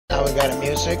Now we got a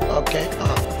music. Okay.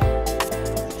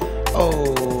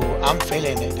 Oh, I'm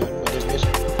feeling it, dude, with this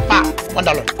music. Bah, $1.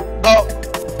 Go.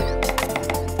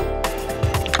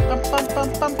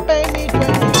 Pay me 20.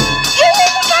 Oh,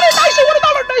 got it. Nice. $1.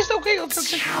 Nice. Okay. All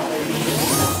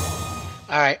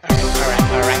right.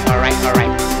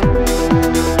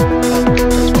 Okay,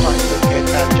 let's try to get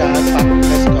that job.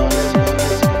 Let's go.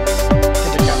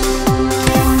 Get the job.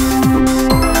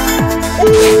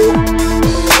 Ooh.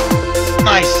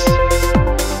 Nice.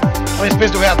 How many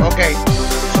space do we have? Okay.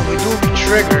 So we do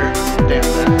trigger. Damn,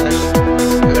 that's a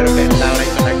little bit loud. I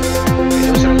feel like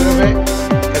reduce it a little bit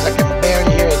because I can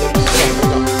barely hear it. Okay, here we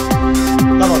go.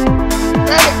 Come on.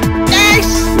 Ready?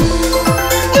 Nice.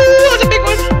 Ooh, that's a big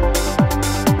one.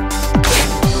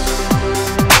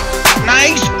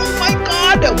 Nice. Oh my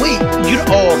God. Wait. You.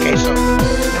 Oh, okay. So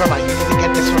never mind. You need to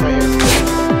get this one right here.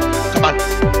 Come on.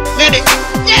 Land it.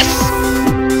 Yes.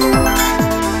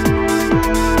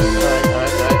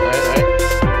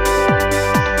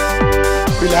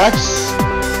 Relax.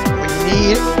 We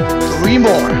need 3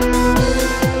 more.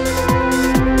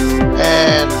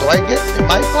 And do I get? Am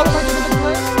I qualified to get the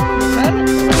plan?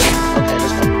 Okay,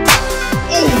 let's go.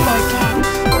 Oh my God!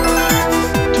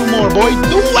 2 more, boy.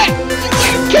 Do it!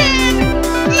 You can!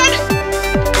 Let it!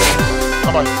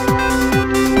 Come on.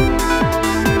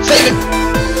 Save it!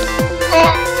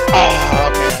 Oh,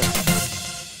 okay.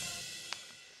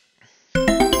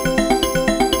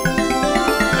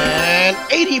 And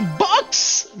 $80.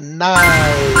 Nice.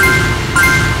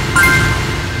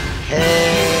 Hey.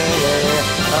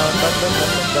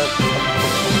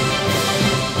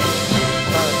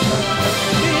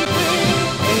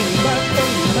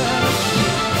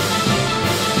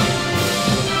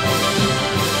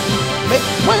 Big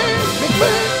bang, big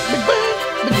bang, big bang,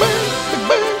 big bang, big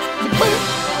bang, big bang.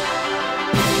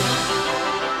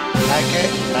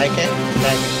 Like it.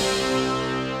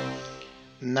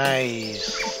 Nice.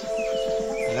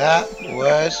 That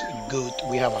was good.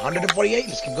 We have 148.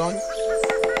 Let's keep going.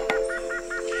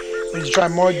 We need to try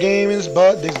more games,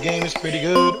 but this game is pretty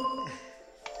good.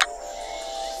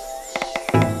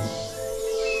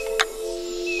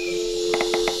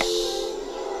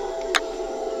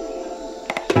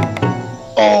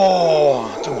 Oh,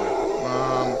 2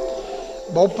 more.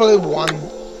 We'll play one.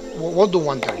 We'll do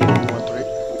 130.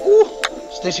 Ooh,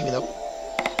 stay singing though.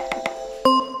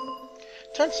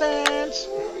 10 cents.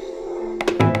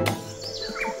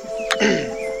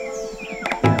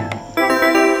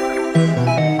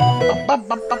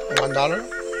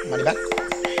 $1. Money back.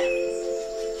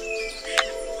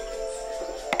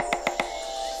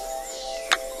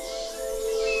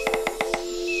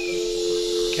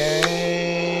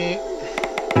 Okay.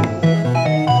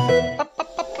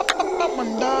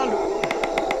 $1.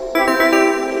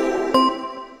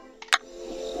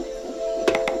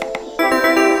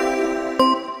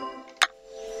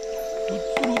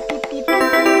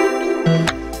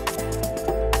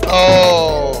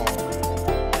 Oh,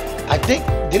 I think,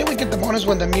 didn't we get the bonus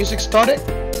when the music started?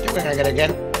 We're gonna get it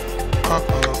again.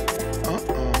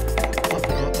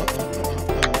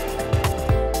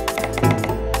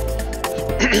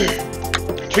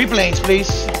 3 planes,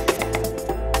 please.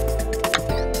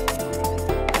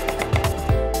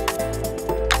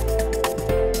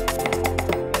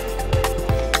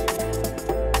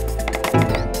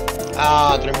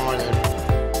 Ah, 3 more there.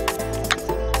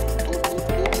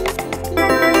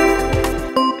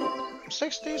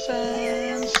 60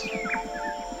 cents.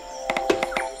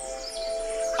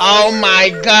 Oh my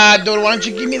God, dude, why don't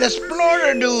you give me the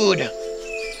explorer, dude?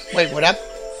 Wait, what up?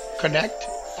 Connect?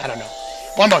 I don't know.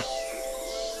 1 more.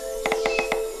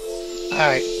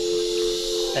 Alright.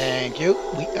 Thank you.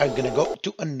 We are gonna go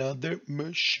to another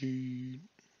machine.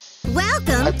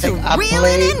 Welcome to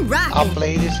Reelin' and Rockin'. I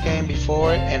played this game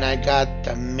before and I got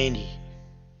the mini.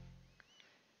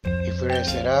 If we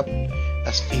raise it up,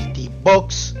 that's $50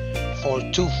 for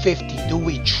 $250. Do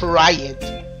we try it?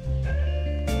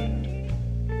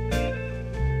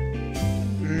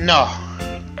 No.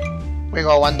 We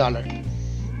got $1.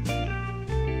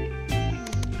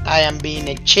 I am being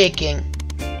a chicken.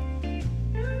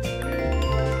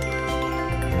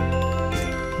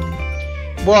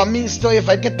 Well, I mean, still, if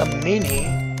I get the mini,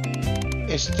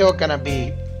 it's still gonna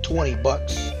be $20,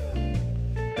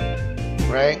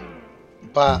 right?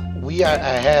 But we are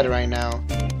ahead right now.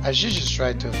 I should just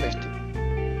try 250.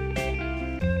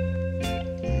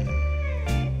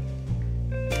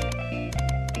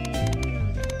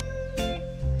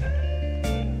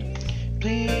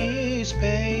 Please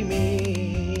pay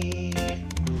me,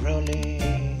 rolling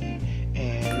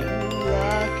and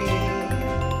rocking.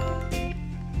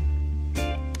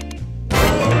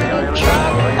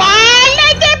 ¡Vale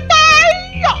de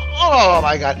payo! Oh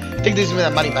my god. I think this is me the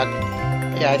money back.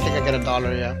 Yeah, I think I get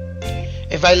 $1, yeah.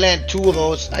 If I land 2 of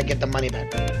those, I get the money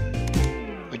back.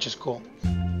 Which is cool.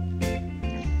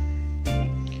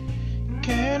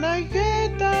 Can I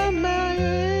get the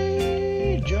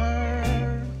major?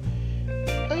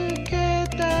 I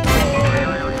get the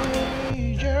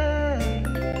major.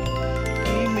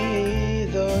 Give me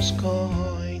those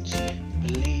coins,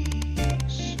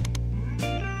 please.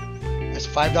 That's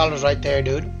 $5 right there,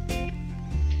 dude.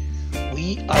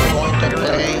 We are going to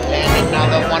play. Land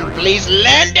another one, please.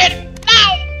 Land it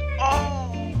now.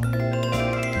 Oh.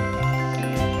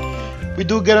 We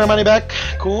do get our money back.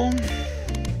 Cool.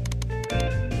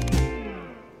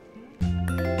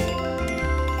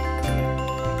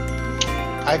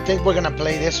 I think we're gonna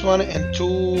play this one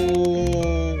until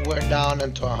we're down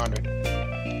into 100,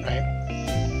 right?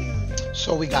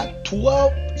 So we got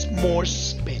 12 more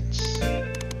spins.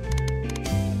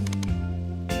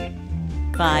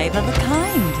 5 of a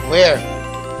kind. Where?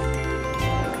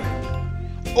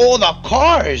 Oh, the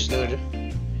cars, dude.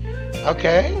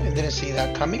 Okay, I didn't see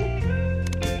that coming.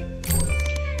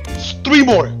 It's 3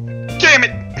 more. Damn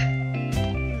it!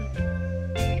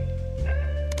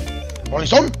 Rolling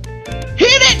Stone.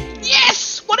 Hit it!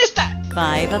 Yes! What is that?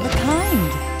 5 of a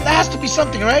kind. That has to be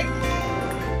something, right?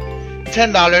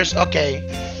 $10. Okay.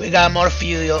 We got more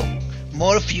fuel.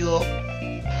 More fuel.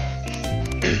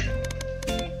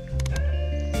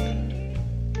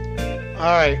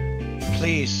 Alright.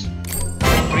 Please.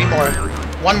 3 more.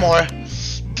 1 more.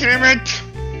 Damn it!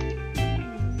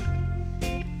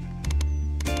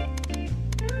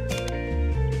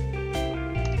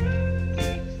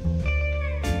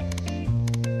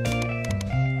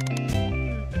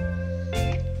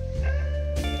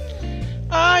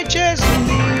 I just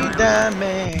need the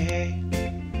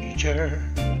major.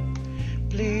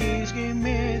 Please give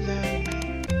me the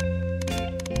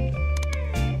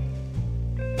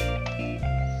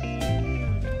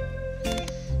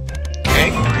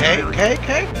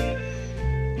Okay.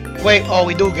 Wait, oh,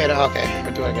 we do get it. Okay, we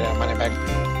do get our money back.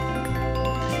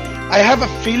 I have a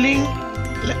feeling.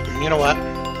 You know what?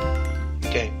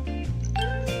 Okay.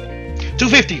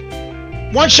 250.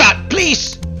 1 shot,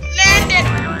 please. Land it.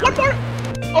 1 more.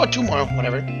 Oh, 2 more.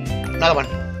 Whatever. Another one.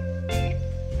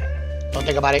 Don't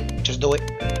think about it. Just do it.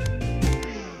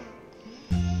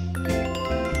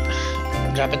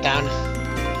 Drop it down.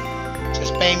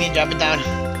 Just pay me. Drop it down.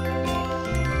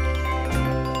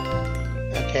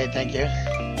 Okay, thank you.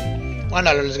 $1,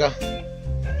 let's go.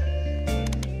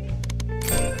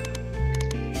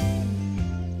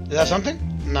 Is that something?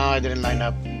 No, I didn't line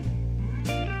up.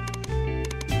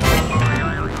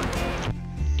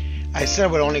 I said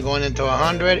we're only going into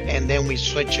 100 and then we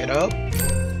switch it up.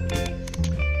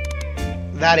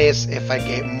 That is if I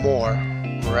get more,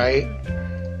 right?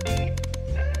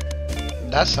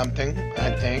 That's something,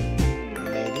 I think.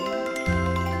 Maybe.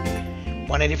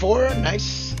 184,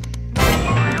 nice.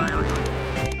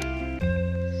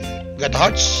 Got the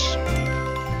hearts.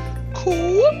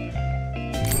 Cool.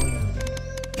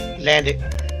 Land it.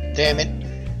 Damn it.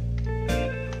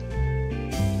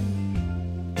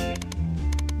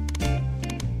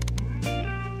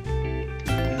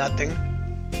 Nothing.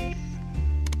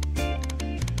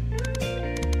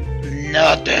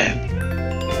 Nothing.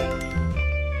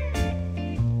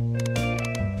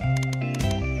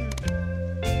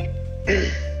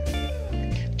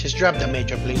 Just drop the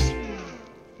major, please.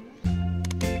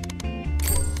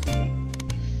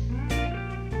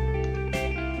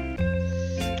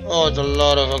 Oh, it's a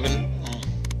lot of fucking...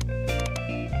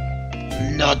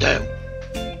 Nothing.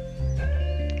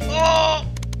 Oh!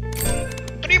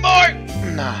 3 more!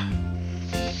 Nah.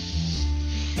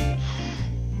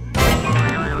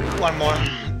 1 more.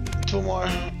 2 more.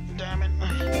 Damn it.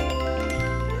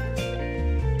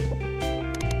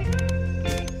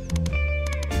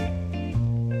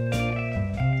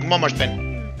 One more spin.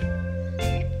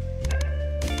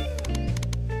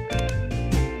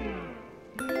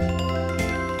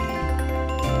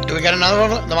 Do we got another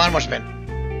one? The one more spin.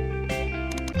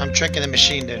 I'm tricking the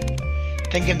machine, dude.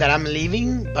 Thinking that I'm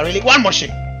leaving, but really, 1 more shit,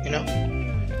 you know?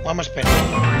 1 more spin.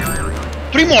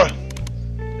 3 more!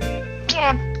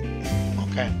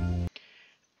 Okay.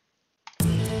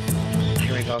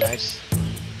 Here we go, guys.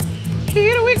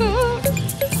 Here we go!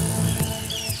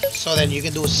 So then you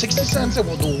can do 60 cents and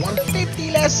we'll do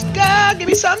 150. Let's go! Give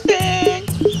me something!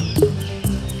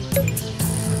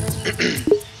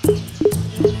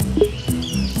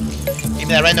 Give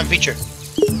me that random feature.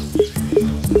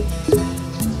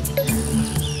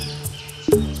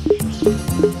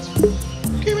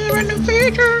 Give me a random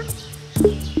feature.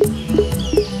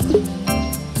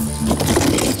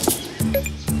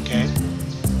 Okay.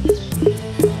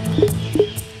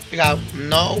 got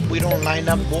no. We don't line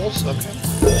up balls. Okay.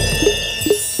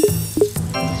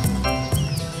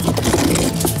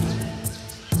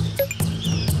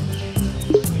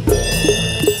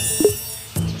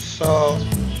 So,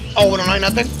 oh, we don't line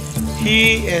nothing.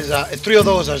 He is 3 of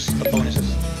those are the bonuses,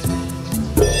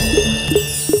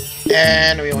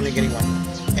 and we're only getting 1.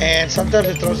 And sometimes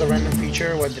it throws a random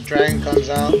feature where the dragon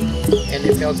comes out and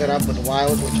it fills it up with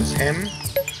wild, which is him.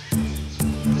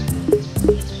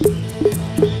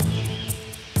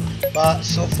 But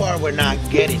so far we're not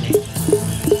getting it.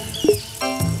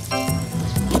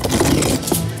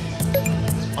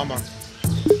 Come on.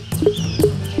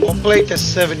 We'll play to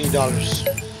 $70.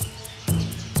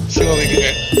 See what we can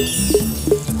get.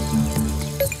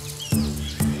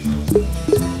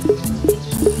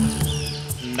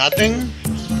 Nothing.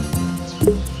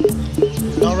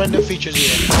 No random features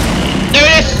either. There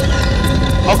it is!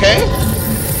 Okay.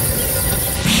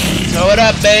 Throw it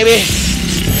up, baby.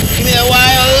 Give me the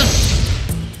wilds.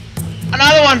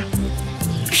 Another one.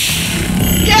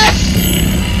 Yes!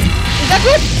 Is that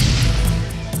good?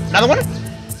 Another one?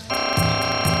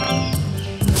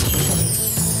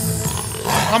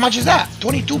 How much is that?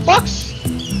 22 bucks?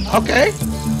 Okay.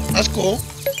 That's cool.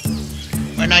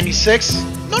 We're 96.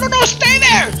 No, stay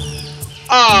there!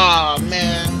 Aw,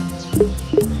 man.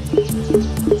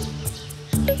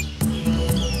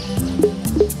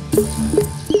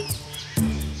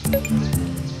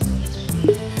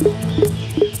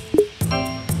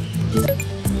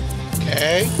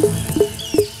 Okay.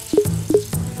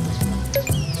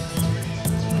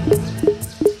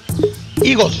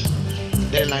 Eagles.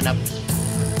 Didn't line up.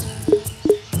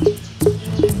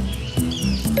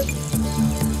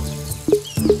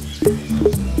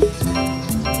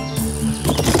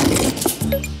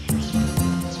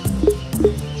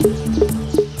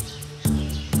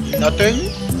 Nothing.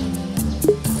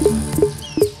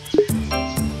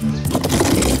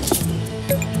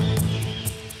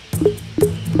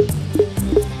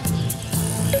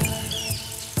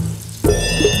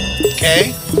 Okay.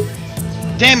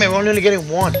 Damn it, we're only getting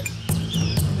 1.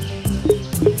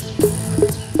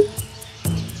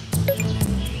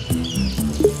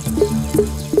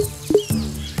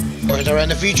 Where's our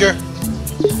random feature?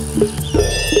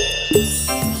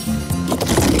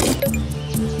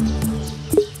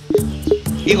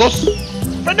 Eagles.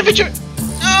 Random feature.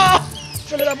 Oh,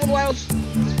 fill it up with wilds.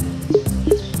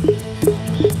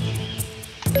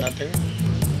 Nothing.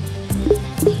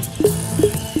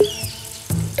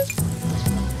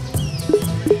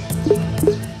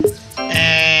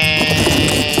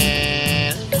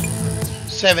 And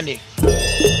 70.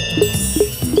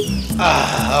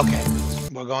 Okay.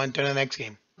 We're going to the next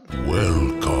game.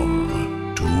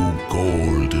 Welcome to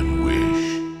Golden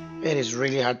Wish. It is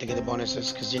really hard to get the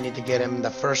bonuses because you need to get them the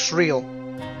first reel.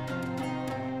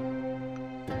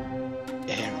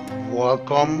 And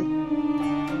welcome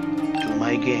to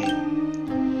my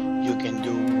game. You can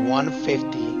do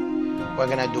 150. We're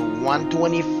gonna do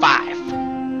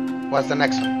 125. What's the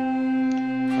next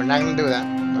one? We're not gonna do that.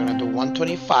 We're gonna do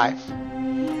 125.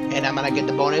 And I'm gonna get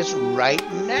the bonus right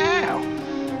now.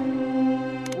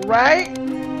 Right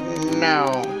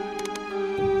now.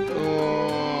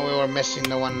 Oh, we were missing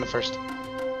the one in the first.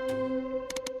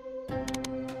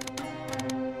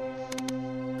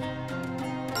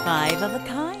 Five of a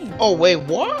kind. Oh, wait,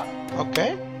 what?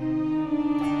 Okay.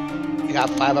 You got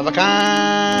 5 of a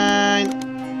kind.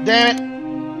 Damn it.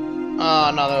 Oh,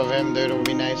 another of him, dude. It would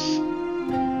be nice.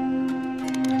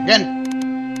 Again.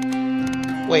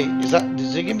 Wait,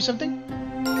 does he give me something?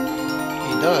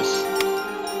 He does.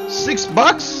 $6?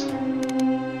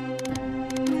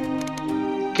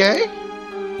 Okay.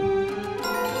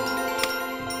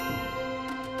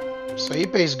 So he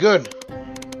pays good.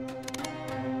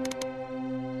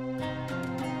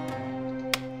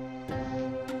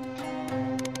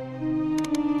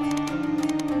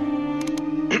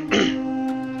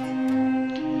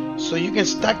 So you can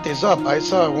stack this up. I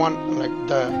saw one like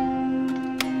the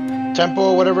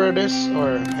tempo, whatever it is,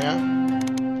 or yeah,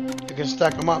 you can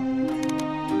stack them up.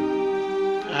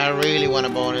 I really want a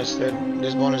bonus.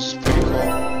 This bonus is pretty cool.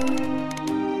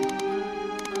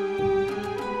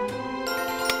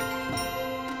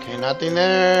 Okay, nothing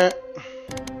there.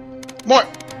 More.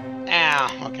 Ah,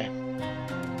 okay.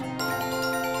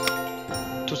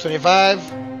 275.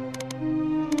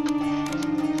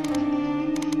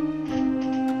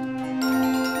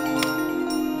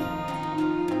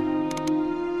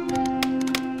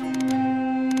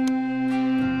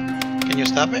 Can you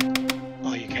stop it?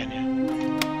 Oh, you can, yeah.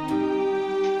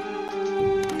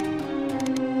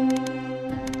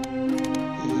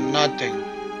 Nothing.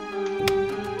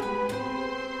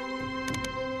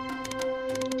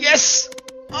 Yes!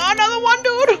 Another one,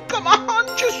 dude. Come on,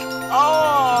 just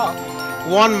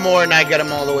one more and I get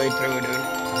them all the way through, dude.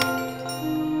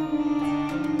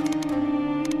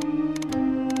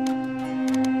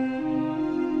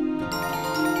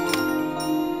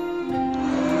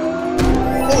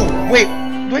 Oh, wait.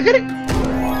 Do I get it?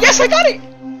 Yes, I got it.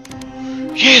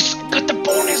 Yes, got the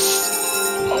bonus.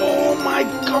 Oh my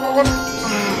god.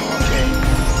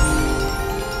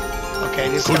 Okay,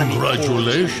 this is gonna be cool.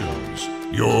 Congratulations.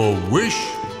 Your wish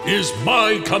is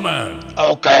my command.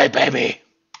 Okay, baby.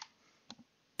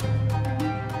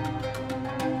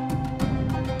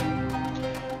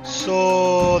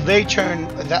 So they turn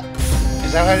that.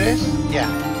 Is that what it is? Yeah.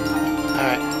 All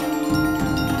right.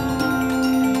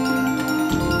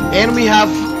 And we have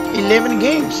 11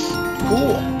 games.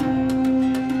 Cool.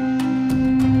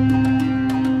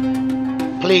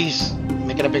 Please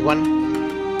make it a big one.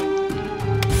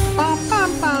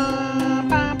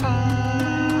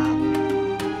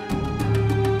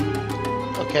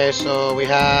 Okay, so we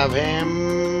have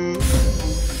him.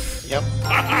 Yep.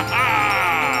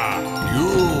 You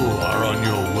are on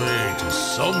your way to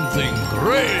something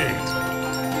great.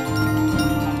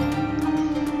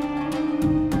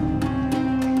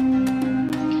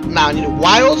 Now I need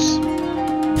wilds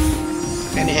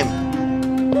and him.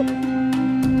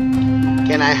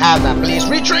 Can I have that, please?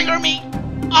 Retrigger me.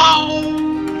 Oh.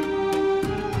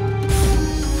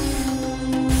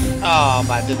 Oh,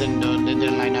 but they didn't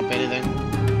line up anything.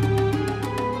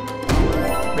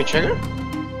 Retrigger?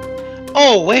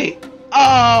 Oh wait.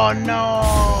 Oh no.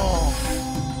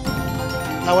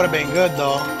 That would have been good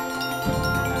though.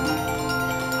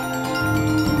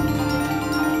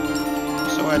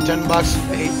 So we're at $10,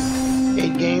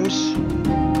 8 games.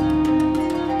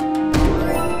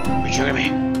 Retrigger me.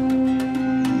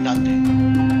 Nothing.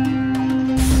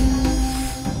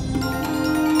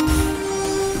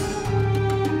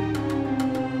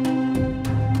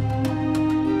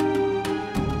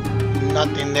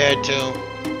 Nothing there too.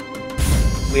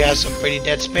 We have some pretty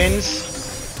dead spins.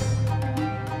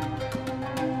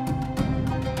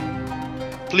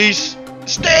 Please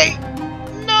stay.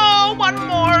 No, one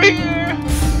more here.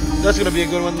 That's gonna be a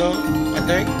good one though, I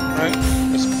think. Right?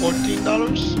 It's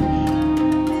 $14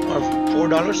 or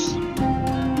 $4.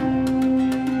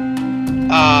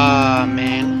 Ah,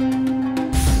 man.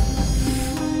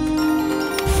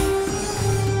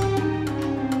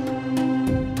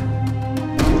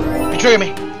 Trigger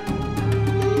me.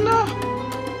 No.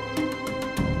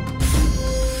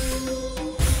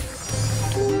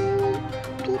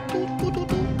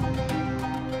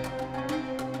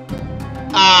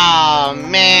 Oh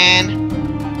man.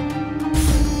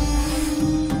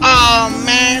 Oh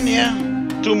man, yeah.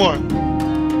 2 more.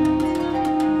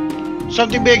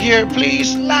 Something big here,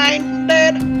 please. Line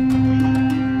dead.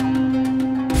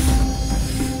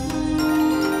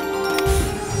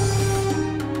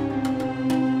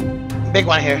 Big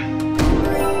one here.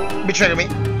 Be trigger me.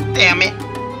 Damn it.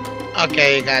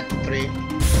 Okay, you got 3.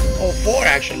 Oh, 4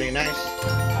 actually. Nice.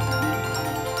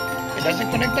 It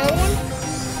doesn't connect the other one?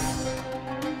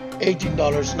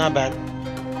 $18. Not bad.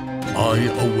 I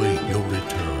await your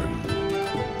return.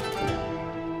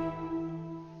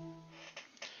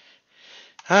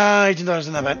 $18 is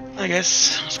not bad. I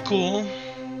guess. It's cool.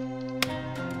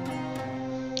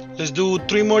 Let's do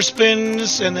 3 more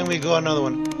spins and then we go another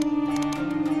one.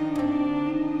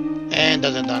 And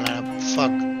doesn't line up.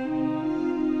 Fuck.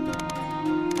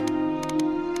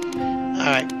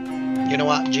 Alright. You know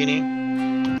what, Genie?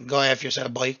 Go F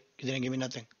yourself, boy. You didn't give me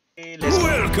nothing.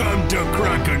 Welcome to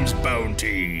Kraken's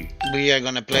Bounty. We are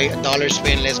gonna play a dollar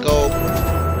spin. Let's go.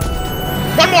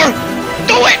 One more!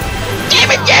 Do it!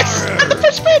 Damn it, yes! On the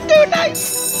first spin, dude,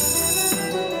 nice!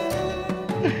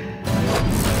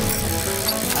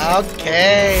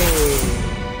 Okay.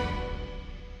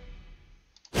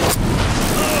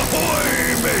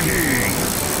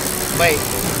 Wait,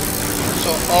 so,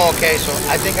 oh, okay, so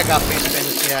I think I got free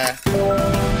spins, yeah.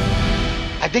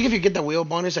 I think if you get the wheel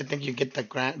bonus, I think you get the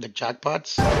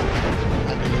jackpots,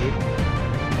 I believe.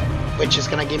 Which is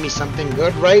gonna give me something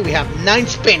good, right? We have 9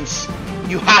 spins.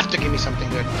 You have to give me something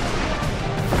good.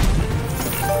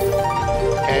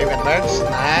 Okay, we got birds,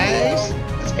 nice.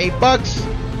 That's $8.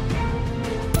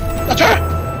 That's her!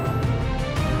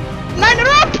 Line it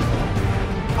up!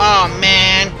 Oh,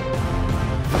 man.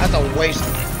 That's a waste.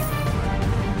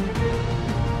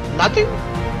 Nothing?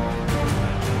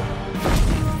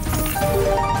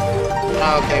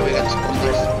 Okay, we got some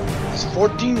nice. It's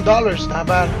 $14, not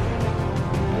bad.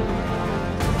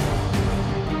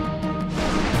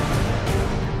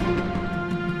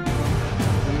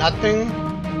 Nothing.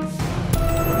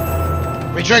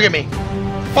 Retrigger me.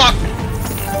 Fuck.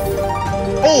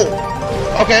 Oh.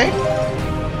 Okay,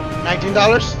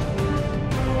 $19.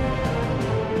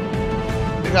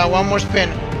 We got one more spin.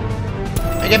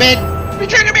 Damn it!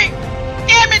 Retrigger me!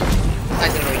 Damn it! I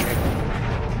didn't retrigger.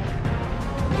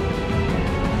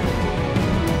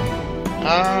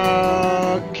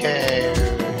 Okay.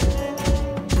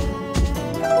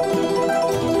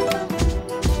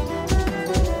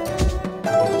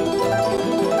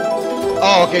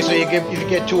 Oh, okay. So if you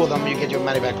get two of them, you get your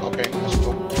money back. Okay, that's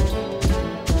cool.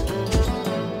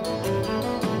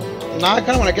 Now I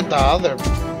kind of want to get the other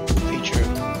feature,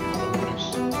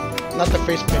 not the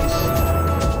face pins.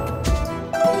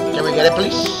 Can we get it,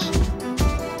 please?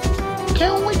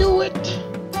 Can we do it?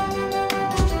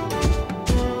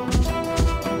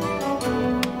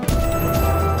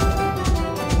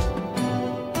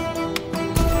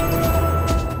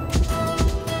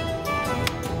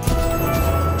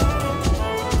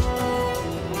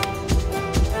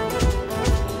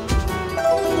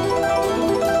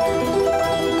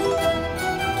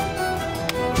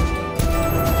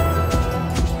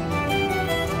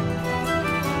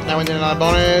 Now we need another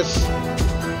bonus.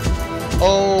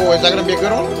 Oh, is that gonna be a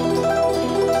good one?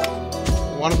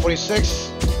 146.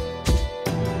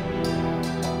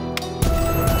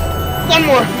 One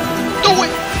more. Do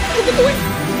it. You can do it.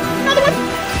 Another one.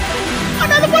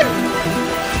 Another one.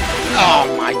 Oh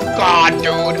my god,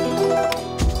 dude.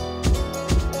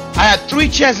 I had 3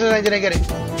 chances and I didn't get it.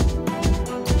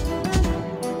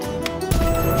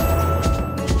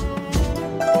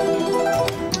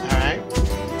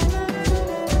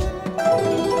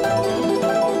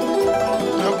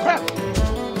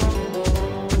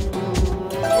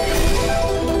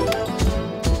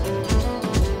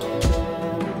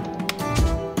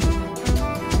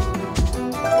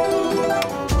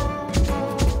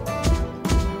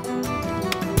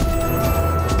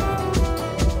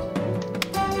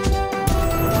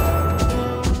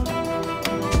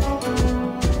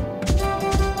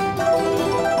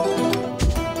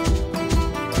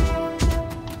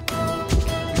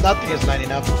 Nothing is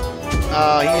lining up. He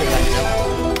is lining up.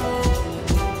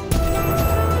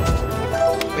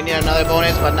 We need another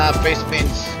bonus, but not face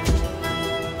spins.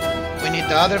 We need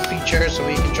the other feature so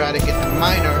we can try to get the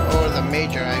minor or the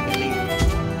major, I believe.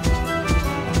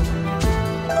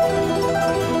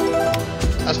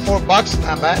 That's $4,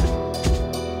 not bad.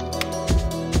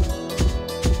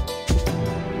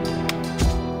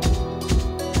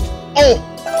 Oh!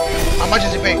 How much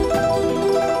is he paying?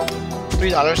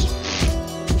 $3.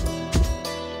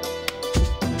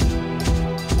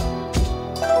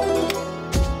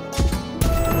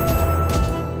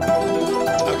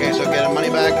 Okay, so get the money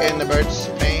back in the bird's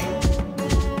paying.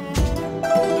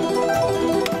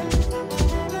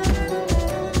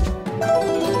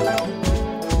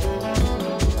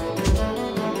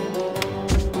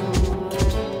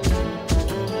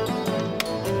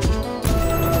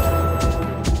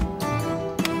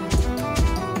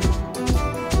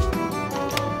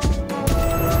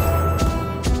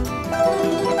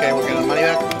 Okay, we're getting the money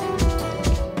back.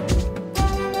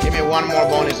 Give me one more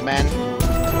bonus, man.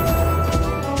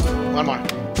 One more.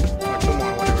 Or 2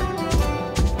 more, whatever.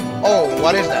 Oh,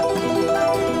 what is that?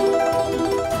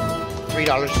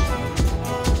 $3.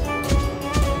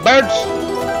 Birds!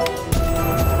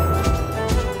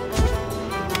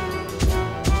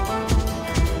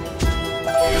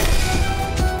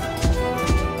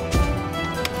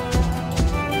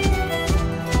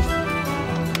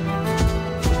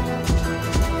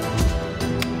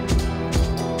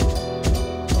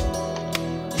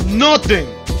 Nothing!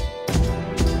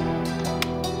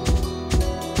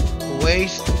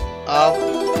 Waste of...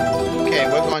 Okay,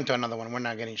 we're going to another one. We're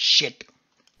not getting shit.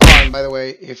 Oh, and by the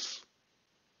way, if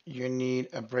you need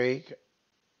a break,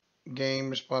 game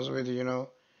responsibility, you know,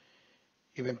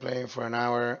 you've been playing for an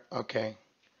hour. Okay,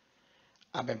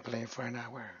 I've been playing for an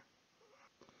hour.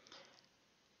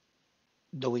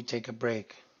 Do we take a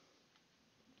break?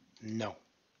 No.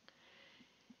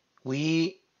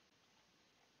 We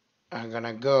are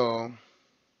gonna go...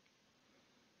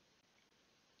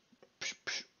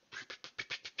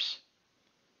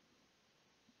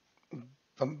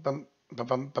 Bum, bum, bum,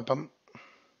 bum, bum, bum.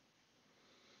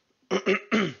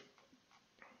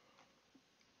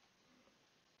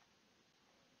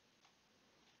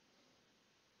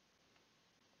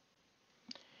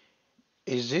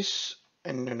 Is this...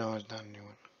 And no, it's not a new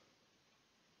one.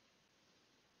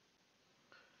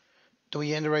 Do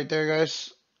we end it right there,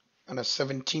 guys? On a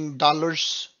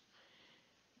 $17?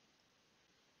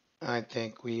 I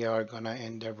think we are gonna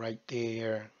end it right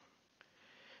there.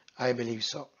 I believe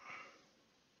so.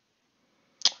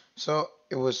 So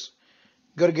it was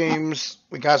good games.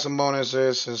 We got some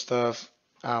bonuses and stuff.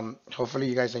 Hopefully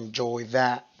you guys enjoy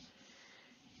that.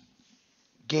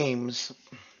 games.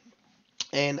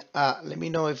 And let me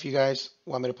know if you guys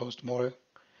want me to post more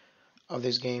of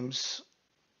these games.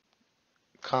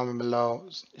 Comment below,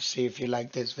 see if you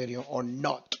like this video or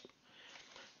not.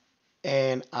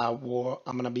 And I'm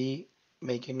gonna be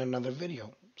making another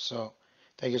video. So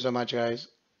thank you so much, guys.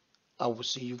 I will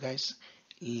see you guys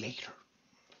later.